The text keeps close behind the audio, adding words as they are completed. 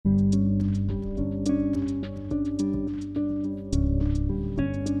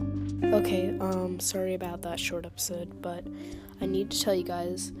Sorry about that short episode, but I need to tell you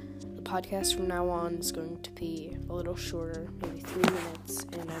guys, the podcast from now on is going to be a little shorter, maybe 3 minutes,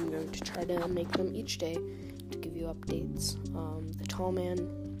 and I'm going to try to make them each day to give you updates. The tall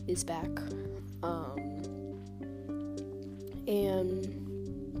man is back,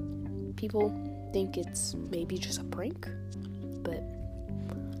 and people think it's maybe just a prank, but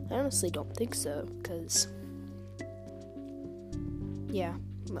I honestly don't think so, because, yeah,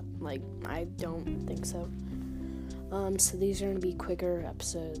 I don't think so. So these are going to be quicker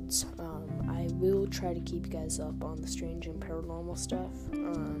episodes. I will try to keep you guys up on the strange and paranormal stuff,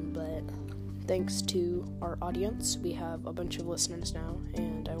 but thanks to our audience, we have a bunch of listeners now,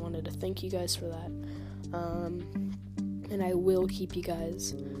 and I wanted to thank you guys for that. And I will keep you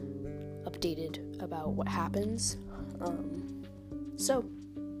guys updated about what happens. So,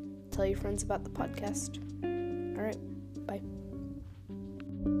 tell your friends about the podcast. Alright, bye.